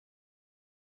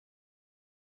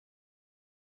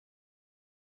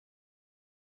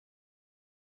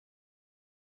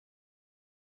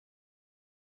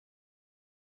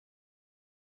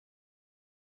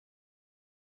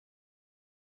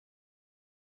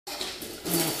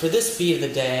for this beat of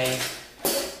the day,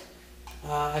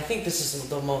 I think this is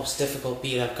the most difficult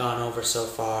beat I've gone over so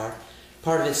far.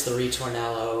 Part of it's the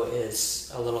ritornello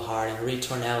is a little hard, and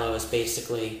ritornello is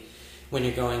basically when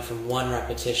you're going from one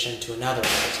repetition to another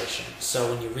repetition.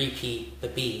 So when you repeat the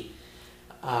beat,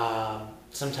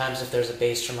 sometimes if there's a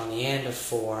bass drum on the end of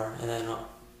 4 and then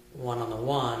one on the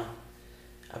 1,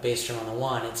 a bass drum on the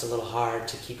 1, it's a little hard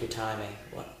to keep your timing.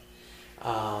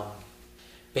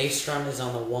 Bass drum is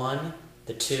on the 1,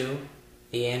 the 2,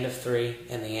 the end of 3,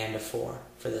 and the end of 4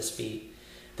 for this beat.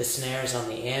 The snare is on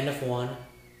the end of 1,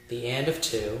 the end of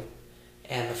 2,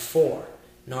 and the 4.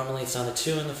 Normally it's on the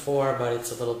 2 and the 4, but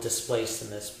it's a little displaced in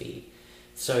this beat.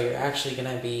 So you're actually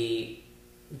going to be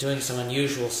doing some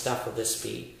unusual stuff with this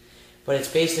beat. But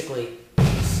it's basically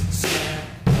snare,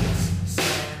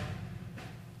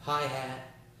 hi-hat,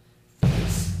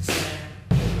 snare,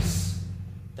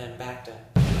 then back to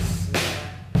snare,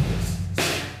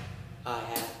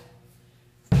 hi-hat,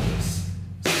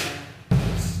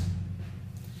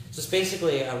 So it's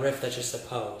basically a riff that's just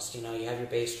opposed. You know, you have your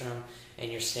bass drum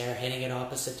and your snare hitting at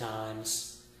opposite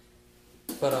times,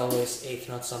 but always eighth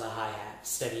notes on the hi-hat,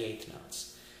 steady eighth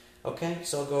notes. Okay,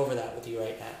 so I'll go over that with you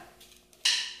right now.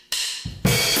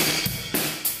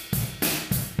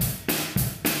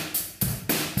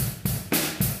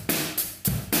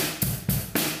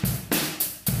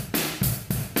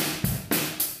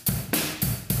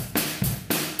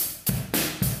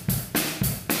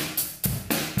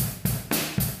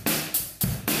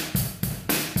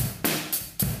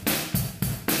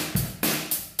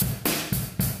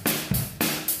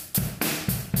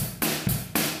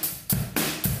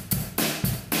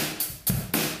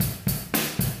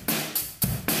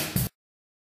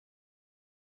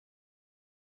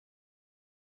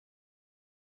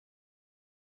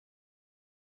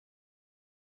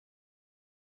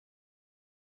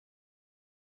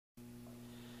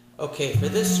 Okay, for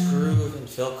this groove and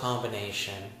fill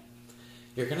combination,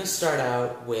 you're going to start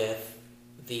out with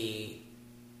the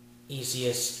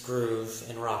easiest groove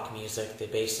in rock music, the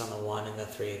bass on the 1 and the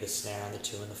 3, the snare on the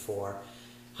 2 and the 4,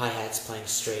 hi-hats playing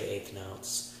straight eighth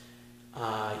notes.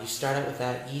 You start out with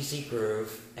that easy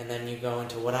groove, and then you go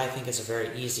into what I think is a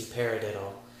very easy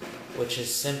paradiddle, which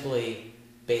is simply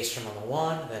bass drum on the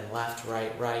 1, then left,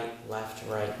 right, left,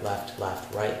 right, left,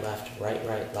 left, right, left, right,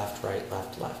 left, right,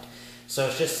 left, left. So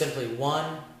it's just simply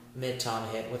one mid-tom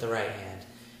hit with the right hand,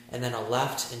 and then a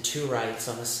left and 2 rights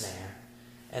on the snare,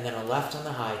 and then a left on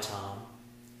the high tom,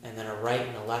 and then a right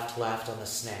and a left on the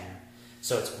snare.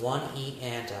 So it's 1 E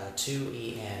and 2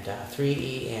 E and 3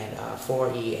 E and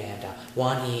 4 E and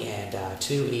 1 E and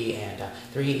 2 E and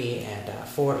 3 E and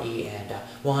 4 E and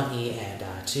 1 E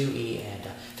and 2 E and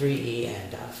 3 E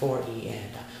and 4 E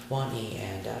and 1 E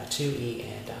and 2 E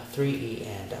and 3 E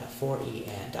and 4 E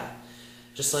and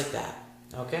just like that,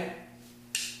 okay?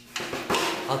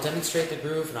 I'll demonstrate the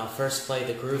groove, and I'll first play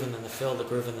the groove and then the fill, the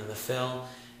groove and then the fill,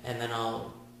 and then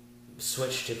I'll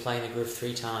switch to playing the groove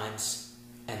 3 times,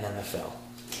 and then the fill.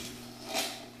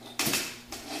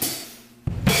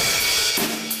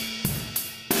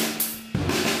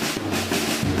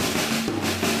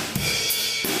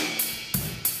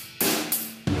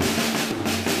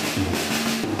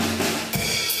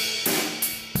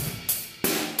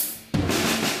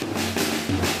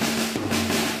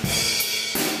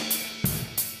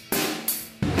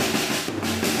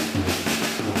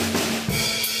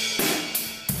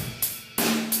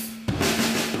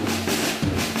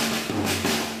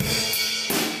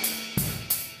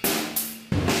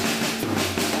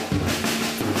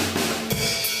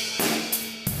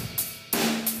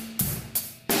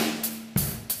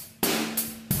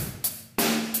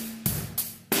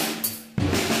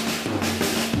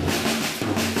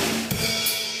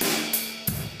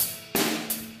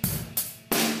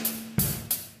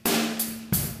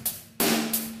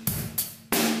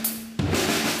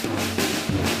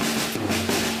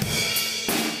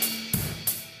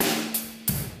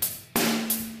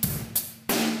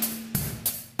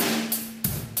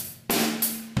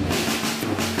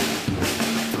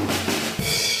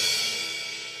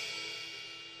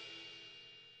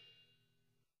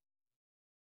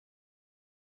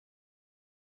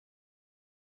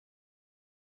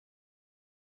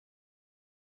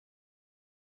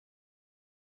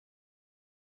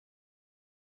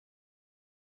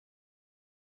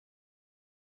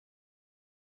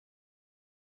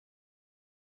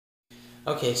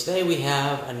 Okay, today we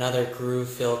have another groove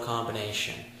fill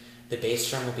combination. The bass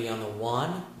drum will be on the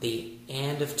 1, the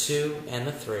and of 2, and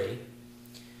the 3.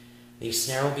 The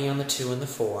snare will be on the 2 and the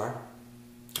 4.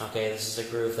 Okay, this is a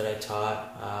groove that I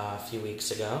taught a few weeks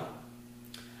ago.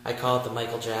 I call it the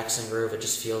Michael Jackson groove. It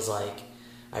just feels like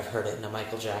I've heard it in a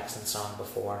Michael Jackson song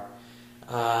before.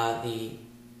 The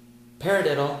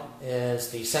paradiddle is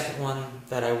the second one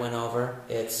that I went over.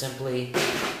 It's simply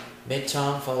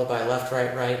mid-tom followed by left,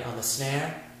 right, right on the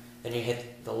snare. Then you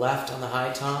hit the left on the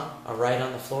high tom, a right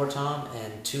on the floor tom,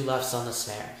 and 2 lefts on the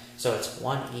snare. So it's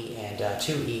 1 E and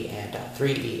 2 E and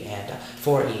 3 E and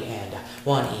 4 E and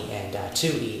 1 E and 2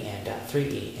 E and 3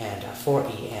 E and 4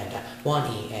 E and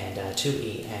 1 E and 2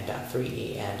 E and 3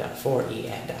 E and 4 E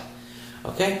and...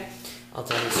 Okay? I'll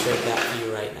demonstrate that for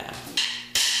you right now.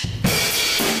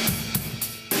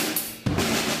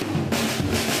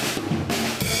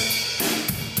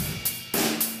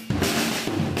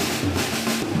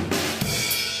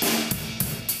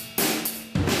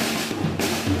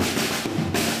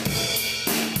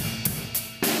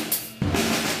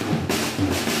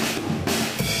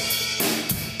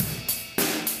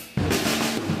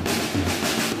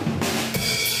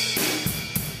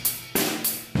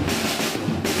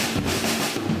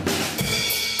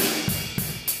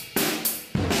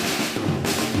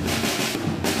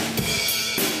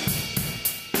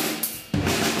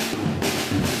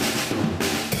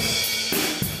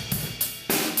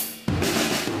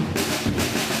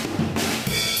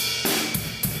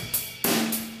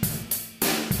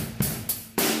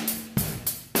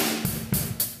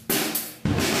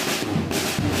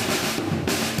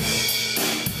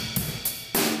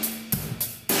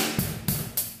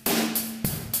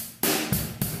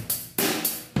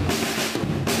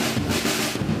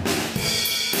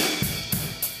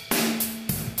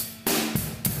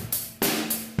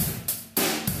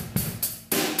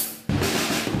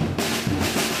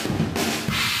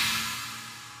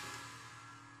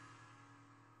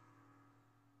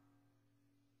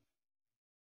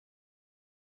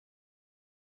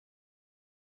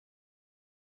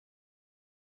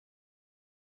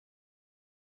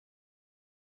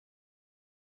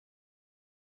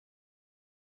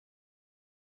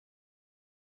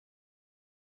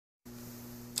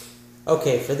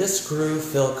 Okay, for this groove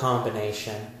fill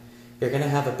combination, you're going to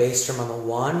have a bass drum on the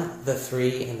 1, the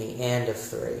 3, and the end of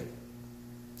 3.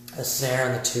 A snare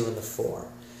on the 2 and the 4.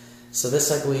 So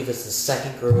this, I believe, is the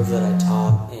second groove that I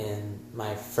taught in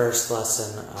my first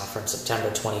lesson from September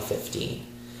 2015.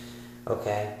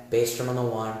 Okay, bass drum on the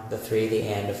 1, the 3, the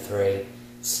end of 3,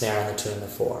 snare on the 2 and the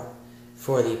 4.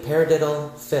 For the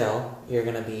paradiddle fill, you're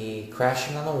going to be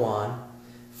crashing on the 1,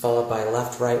 followed by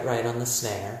left, right, right on the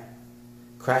snare,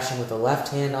 crashing with the left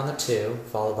hand on the 2,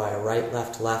 followed by a right,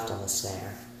 left, left on the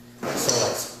snare. So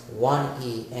it's 1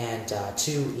 E and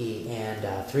 2 E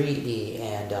and 3 E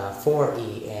and 4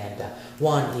 E and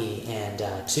 1 E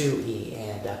and 2 E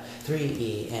and 3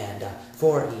 E and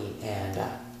 4 E and...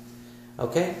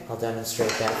 Okay, I'll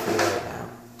demonstrate that for you right now.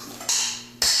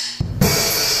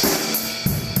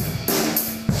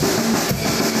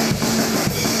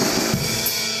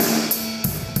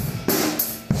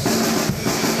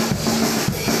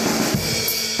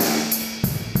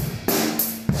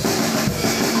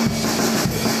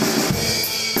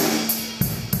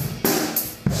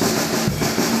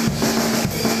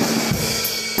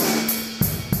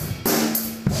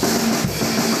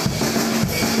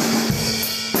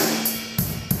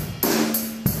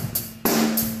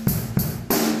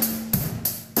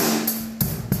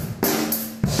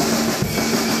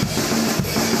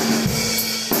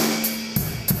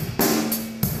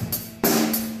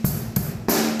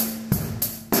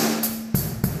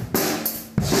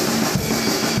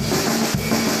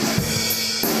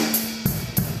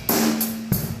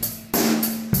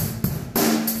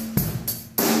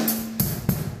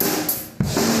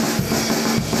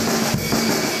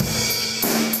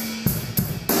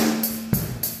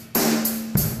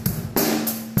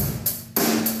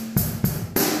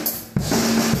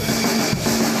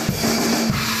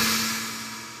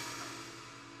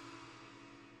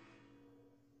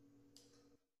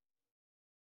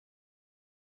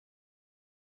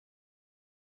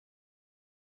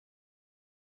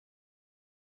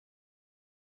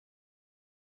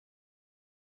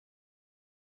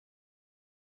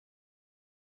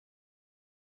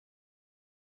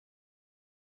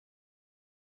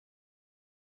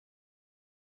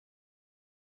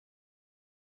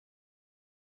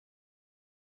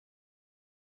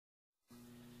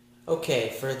 Okay,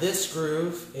 for this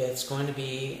groove, it's going to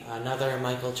be another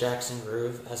Michael Jackson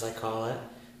groove, as I call it.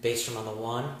 Bass drum on the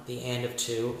 1, the end of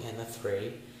 2 and the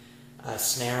 3, a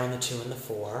snare on the 2 and the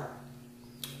 4.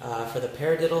 For the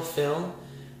paradiddle fill,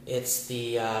 it's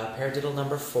the paradiddle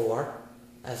number 4,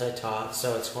 as I taught,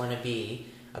 so it's going to be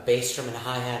a bass drum and a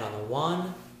hi-hat on the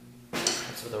 1,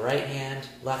 that's with the right hand,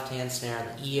 left hand snare on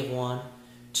the E of 1,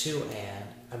 2 and,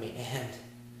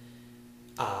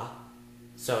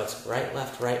 So it's right,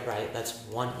 left, right, right. That's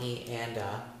 1E and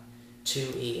a,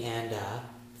 2E and a,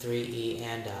 3E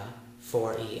and a,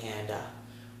 4E and a,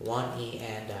 1E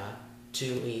and a,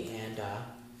 2E and a,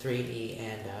 3E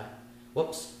and a,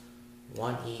 whoops,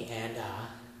 1E and a,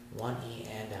 1E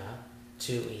and a,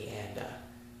 2E and a,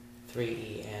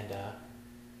 3E and a.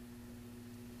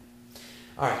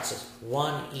 Alright, so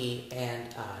 1E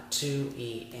and a,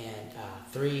 2E and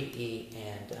a, 3E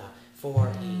and a,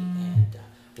 4E and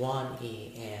a,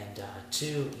 1E and a,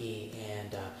 2E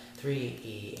and a,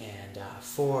 3E and a,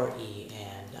 4E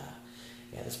and a.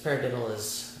 Yeah, this paradiddle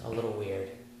is a little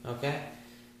weird, okay?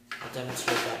 I'll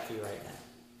demonstrate that for you right now.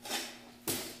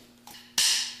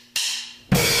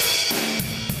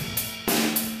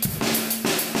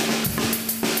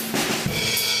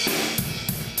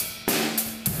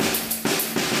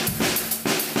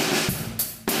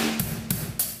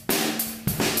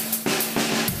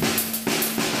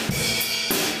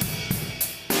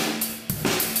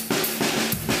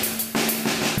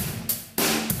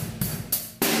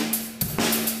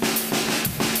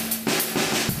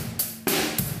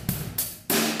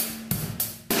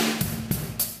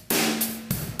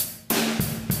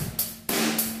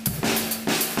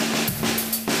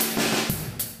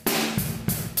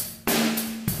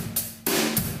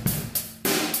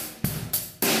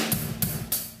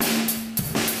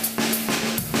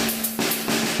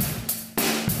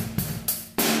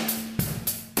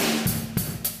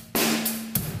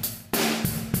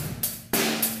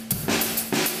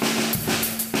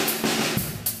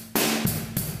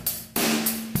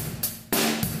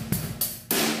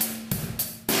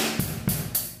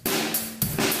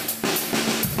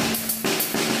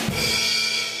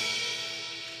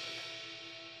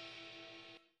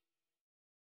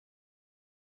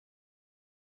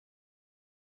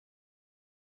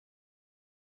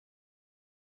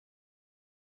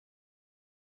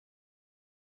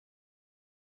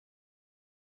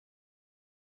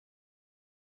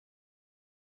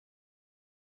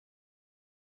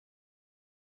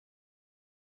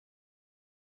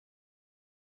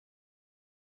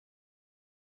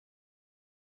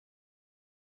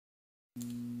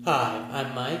 Hi,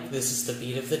 I'm Mike. This is the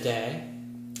beat of the day.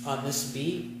 On this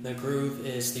beat, the groove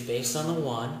is the bass on the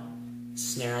 1,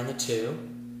 snare on the 2,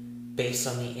 bass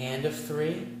on the and of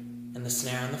 3, and the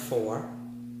snare on the 4.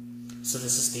 So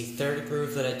this is the third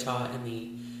groove that I taught in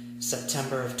the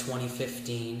September of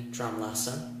 2015 drum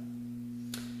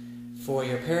lesson. For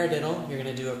your paradiddle, you're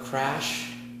going to do a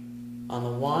crash on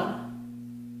the 1,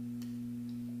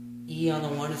 E on the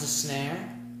 1 is a snare,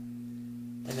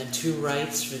 and then 2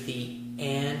 rights for the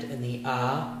and the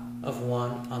of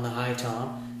 1 on the high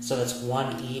tom. So that's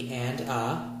 1E and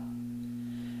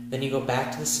Then you go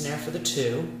back to the snare for the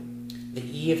 2. The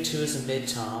E of 2 is a mid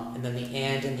tom, and then the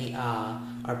and the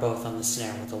are both on the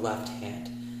snare with the left hand.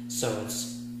 So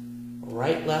it's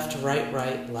right, left, right,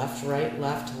 right, left,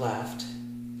 left.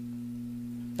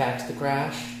 Back to the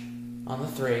crash on the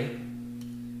 3.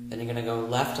 Then you're going to go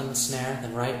left on the snare,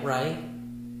 then right, right.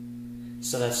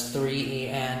 So that's 3E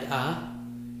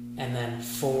and then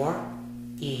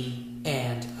 4E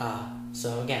and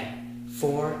So again,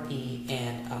 4E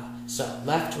and So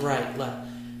left, right, left.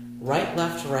 Right,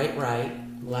 left, right, right.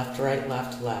 Left, right,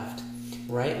 left, left.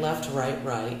 Right, left, right,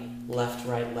 right. Left,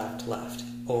 right, left.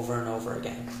 Over and over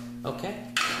again. Okay?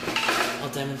 I'll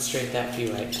demonstrate that for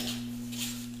you right now.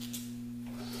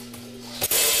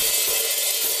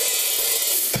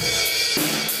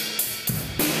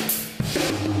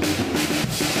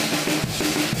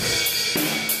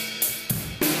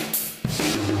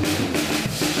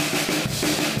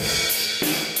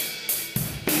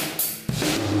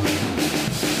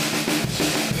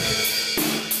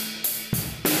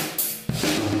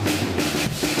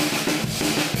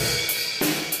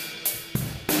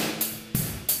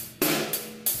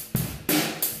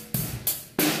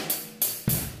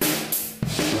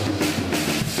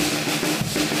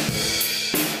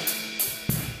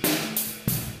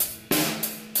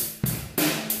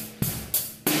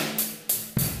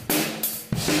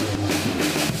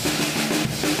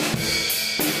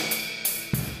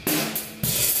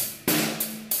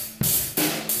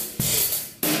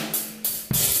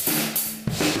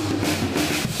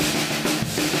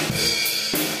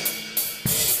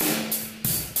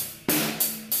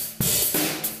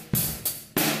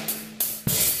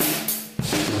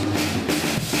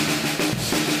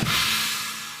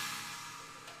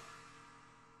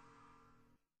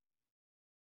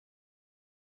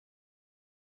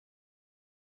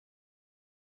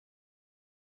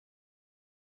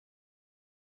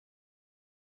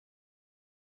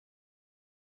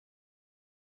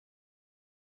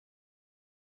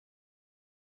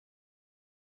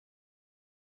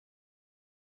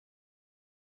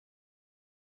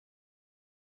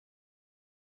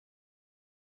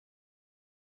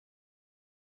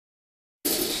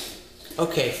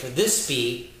 Okay, for this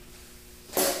beat,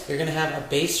 you're going to have a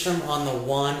bass drum on the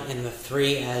 1 and the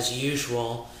 3 as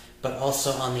usual, but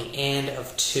also on the and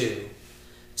of 2.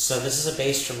 So this is a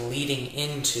bass drum leading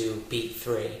into beat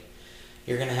 3.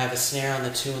 You're going to have a snare on the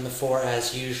 2 and the 4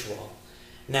 as usual.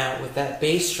 Now, with that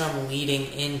bass drum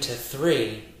leading into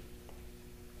 3,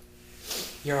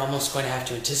 you're almost going to have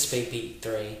to anticipate beat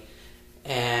 3.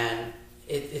 And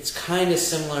it's kind of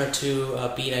similar to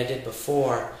a beat I did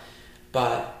before,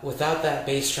 but without that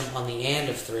bass drum on the and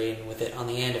of 3 and with it on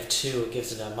the and of 2, it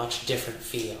gives it a much different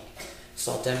feel.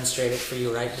 So I'll demonstrate it for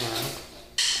you right now.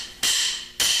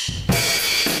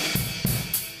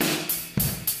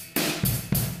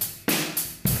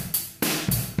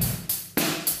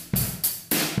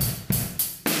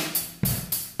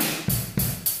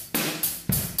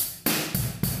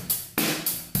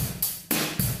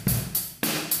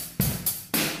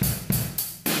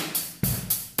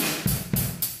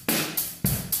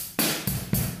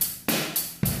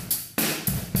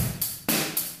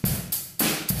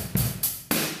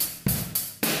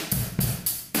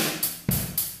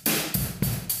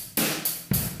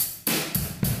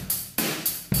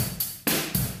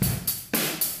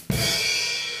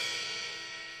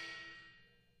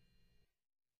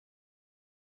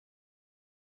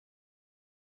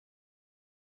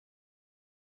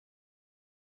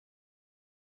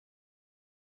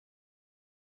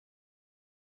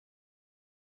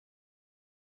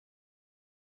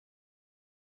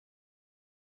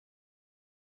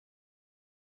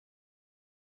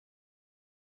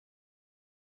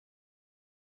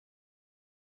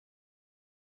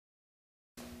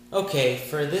 Okay,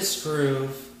 for this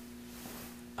groove,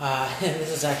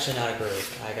 this is actually not a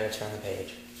groove. I gotta turn the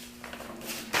page.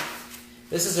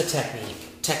 This is a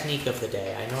technique of the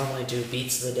day. I normally do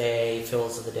beats of the day,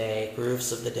 fills of the day,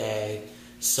 grooves of the day,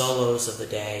 solos of the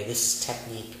day. This is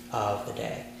technique of the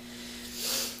day.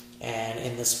 And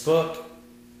in this book,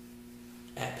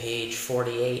 at page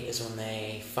 48 is when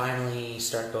they finally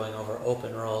start going over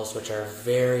open rolls, which are a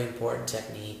very important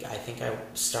technique. I think I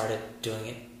started doing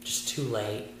it just too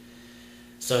late.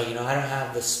 So, I don't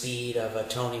have the speed of a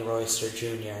Tony Royster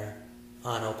Jr.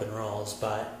 on open rolls,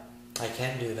 but I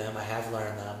can do them, I have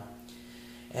learned them,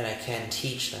 and I can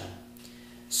teach them.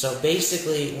 So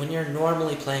basically, when you're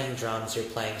normally playing drums, you're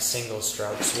playing single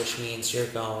strokes, which means you're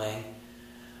going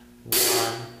 1,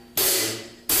 2,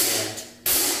 and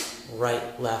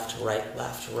right, left, right,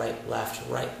 left, right, left,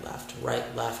 right, left,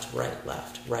 right, left, right,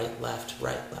 left, right, left,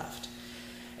 right, left.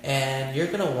 And you're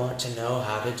going to want to know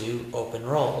how to do open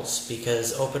rolls,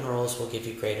 because open rolls will give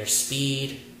you greater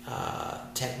speed,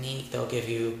 technique. They'll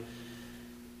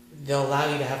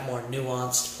allow you to have more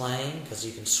nuanced playing, because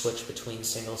you can switch between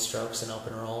single strokes and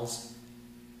open rolls.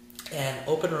 And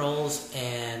open rolls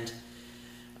and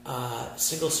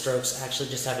single strokes actually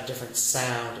just have a different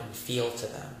sound and feel to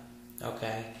them.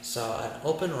 Okay, so an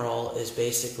open roll is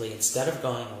basically, instead of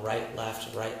going right,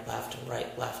 left, right, left,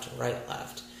 right, left, right,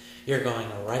 left, you're going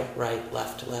right, right,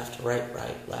 left, left, right,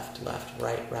 right, left, left,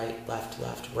 right, right, left,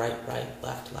 left, right, right,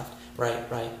 left, left,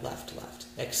 right, right, left, left,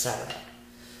 etc.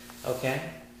 Okay?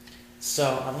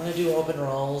 So I'm going to do open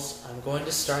rolls. I'm going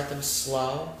to start them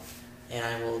slow, and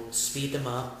I will speed them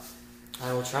up.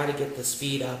 I will try to get the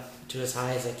speed up to as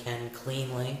high as I can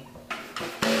cleanly,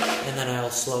 and then I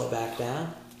will slow it back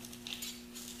down.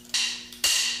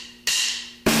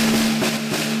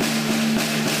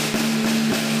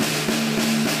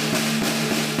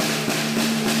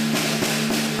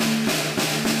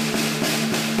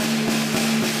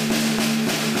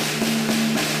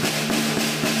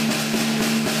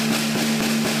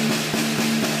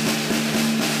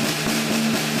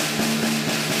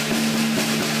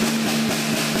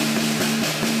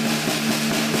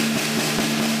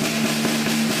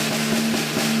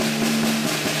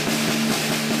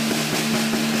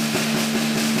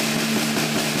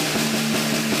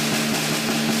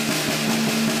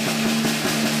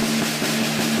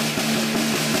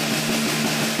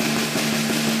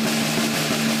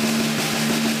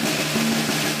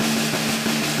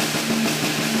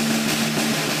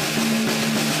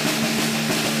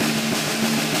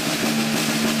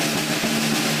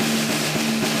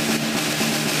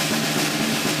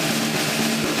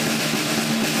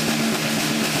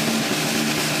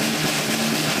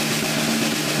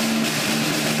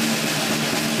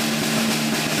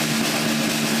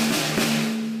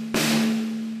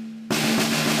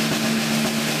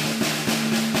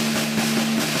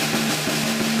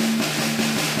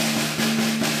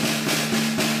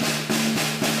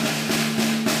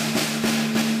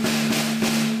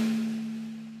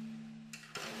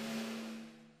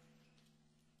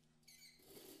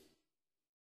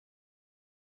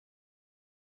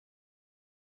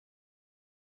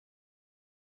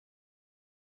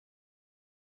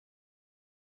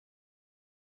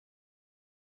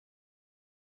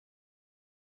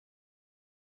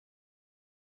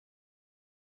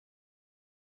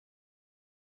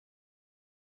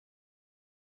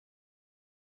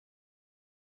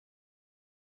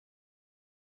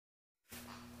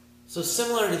 So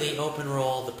similar to the open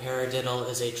roll, the paradiddle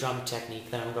is a drum technique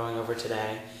that I'm going over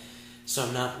today. So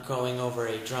I'm not going over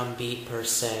a drum beat per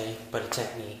se, but a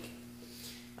technique.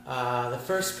 The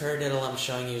first paradiddle I'm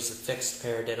showing you is the fixed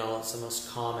paradiddle. It's the most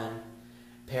common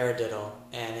paradiddle,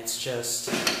 and it's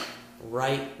just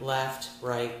right, left,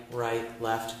 right, right,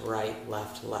 left, right,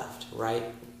 left, left, right,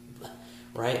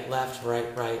 right, left, right,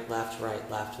 right, left,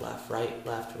 right, left, left, right,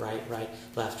 left, right, right,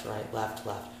 left, right, left,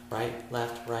 left, right,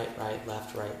 left, right, right,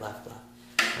 left, right, left, left.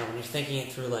 Now, when you're thinking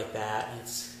it through like that,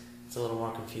 it's a little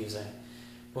more confusing.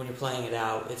 But when you're playing it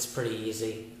out, it's pretty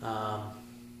easy.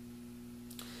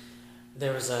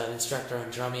 There was an instructor on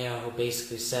Drumeo who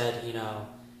basically said, you know,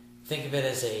 think of it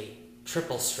as a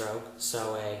triple stroke,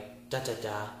 so a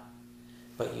da-da-da,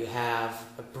 but you have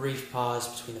a brief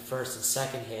pause between the first and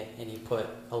second hit, and you put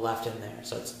a left in there.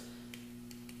 So it's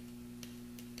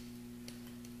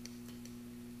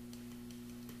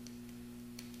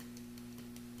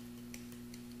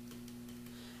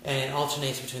and it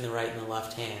alternates between the right and the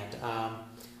left hand.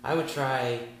 I would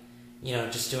try, you know,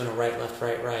 just doing a right, left,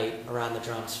 right, right around the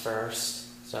drums first.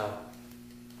 So,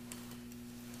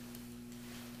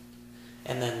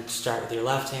 and then start with your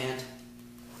left hand,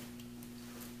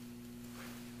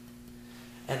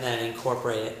 and then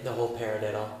incorporate it, the whole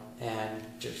paradiddle, and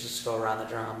just go around the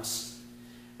drums.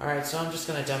 Alright, so I'm just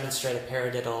going to demonstrate a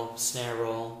paradiddle snare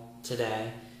roll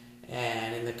today,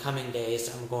 and in the coming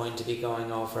days I'm going to be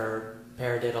going over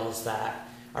paradiddles that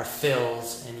are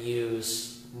fills and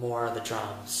use more of the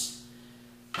drums.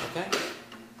 Okay?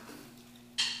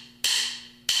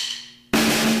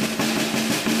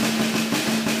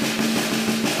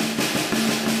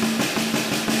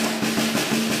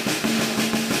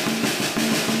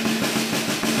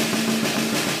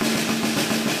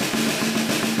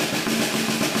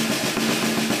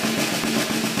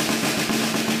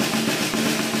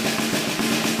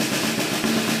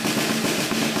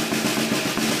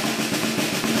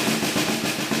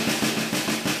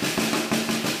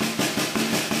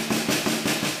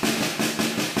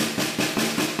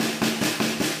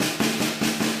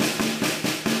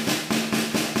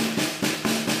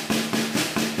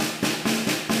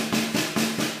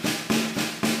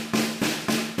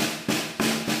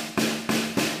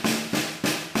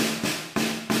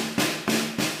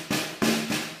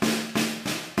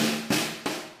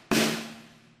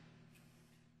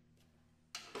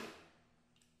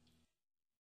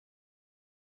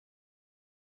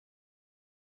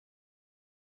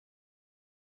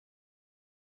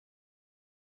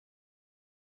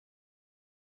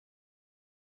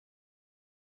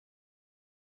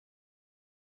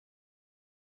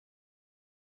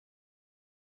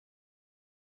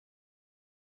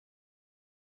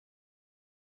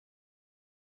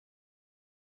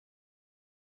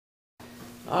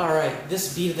 Alright,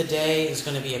 this beat of the day is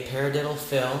going to be a paradiddle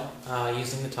fill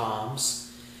using the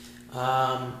toms.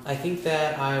 I think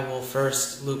that I will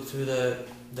first loop through the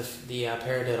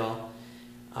paradiddle.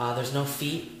 There's no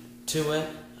feet to it,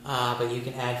 but you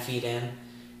can add feet in.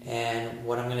 And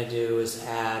what I'm going to do is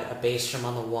add a bass drum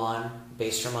on the 1,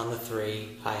 bass drum on the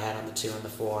 3, hi-hat on the 2 and the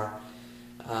 4.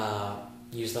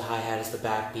 Use the hi-hat as the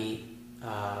backbeat,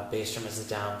 bass drum as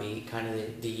the downbeat, kind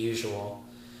of the usual.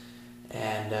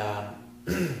 And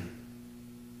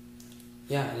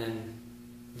yeah, and then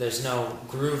there's no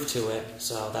groove to it,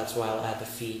 so that's why I'll add the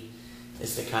feet,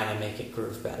 is to kind of make it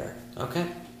groove better. Okay?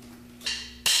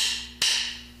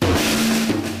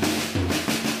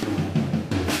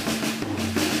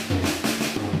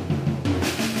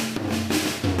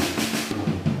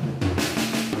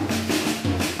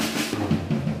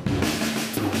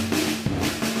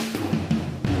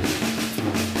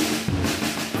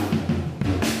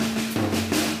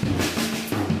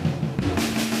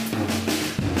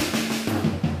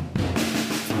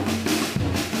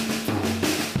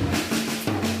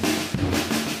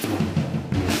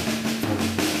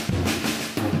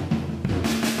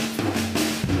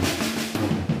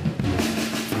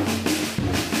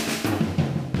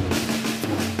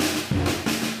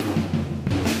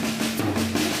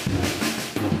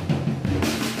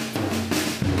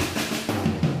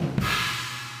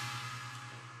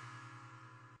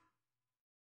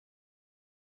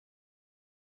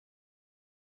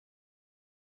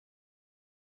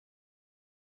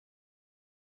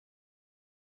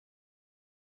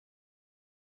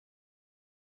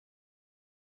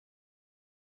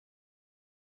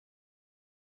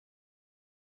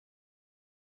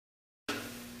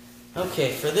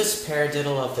 Okay, for this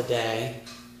paradiddle of the day,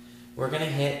 we're going to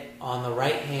hit on the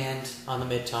right hand on the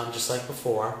mid-tom, just like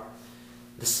before,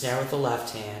 the snare with the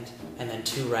left hand, and then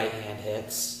 2 right hand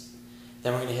hits.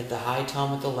 Then we're going to hit the high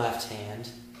tom with the left hand,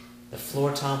 the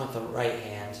floor tom with the right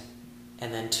hand,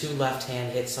 and then 2 left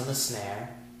hand hits on the snare,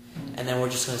 and then we're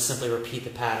just going to simply repeat the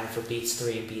pattern for beats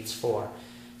 3 and beats 4.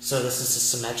 So this is a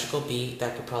symmetrical beat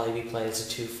that could probably be played as a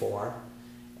 2/4,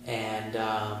 and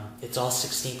it's all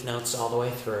 16th notes all the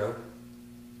way through.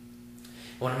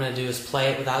 What I'm going to do is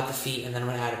play it without the feet, and then I'm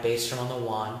going to add a bass drum on the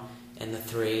 1 and the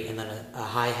 3, and then a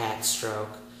hi-hat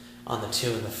stroke on the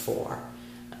 2 and the 4.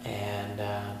 And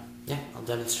yeah, I'll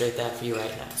demonstrate that for you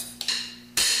right now.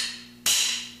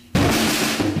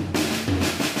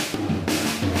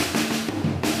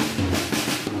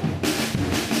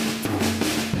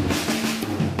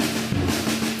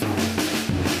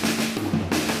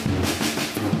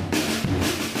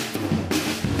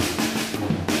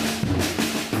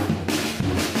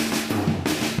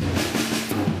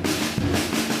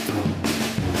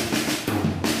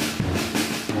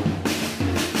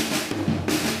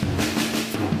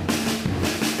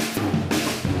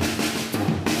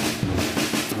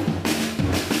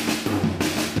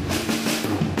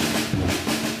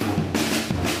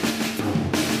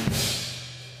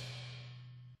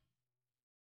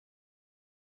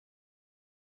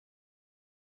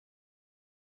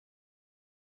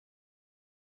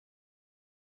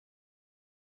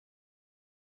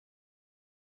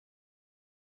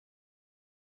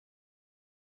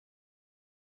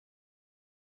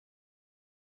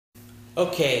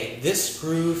 Okay, this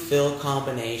groove fill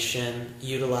combination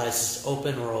utilizes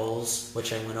open rolls,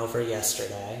 which I went over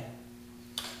yesterday.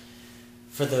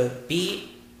 For the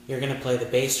beat, you're going to play the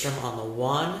bass drum on the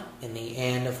 1 and the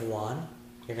and of 1.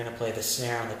 You're going to play the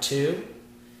snare on the 2,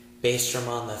 bass drum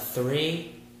on the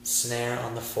 3, snare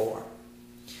on the 4.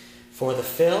 For the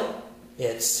fill,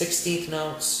 it's 16th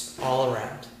notes all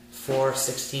around. 4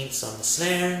 16ths on the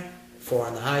snare, 4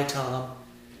 on the high tom,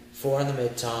 4 on the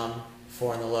mid tom,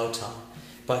 4 on the low tom.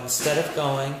 But instead of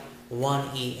going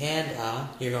 1 E and A,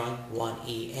 you're going 1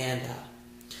 E and A.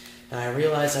 Now I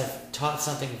realize I've taught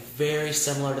something very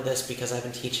similar to this because I've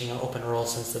been teaching an open roll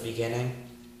since the beginning.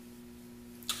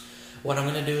 What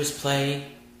I'm going to do is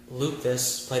loop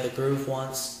this, play the groove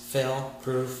once, fill,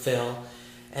 groove, fill,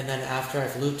 and then after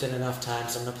I've looped it enough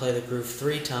times, I'm going to play the groove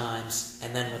 3 times,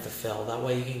 and then with the fill. That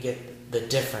way you can get the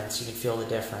difference, you can feel the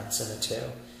difference in the two.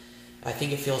 I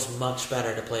think it feels much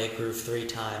better to play a groove 3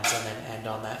 times and then end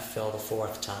on that fill the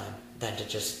 4th time than to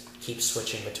just keep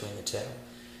switching between the two.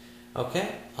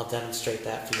 Okay, I'll demonstrate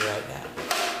that for you right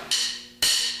now.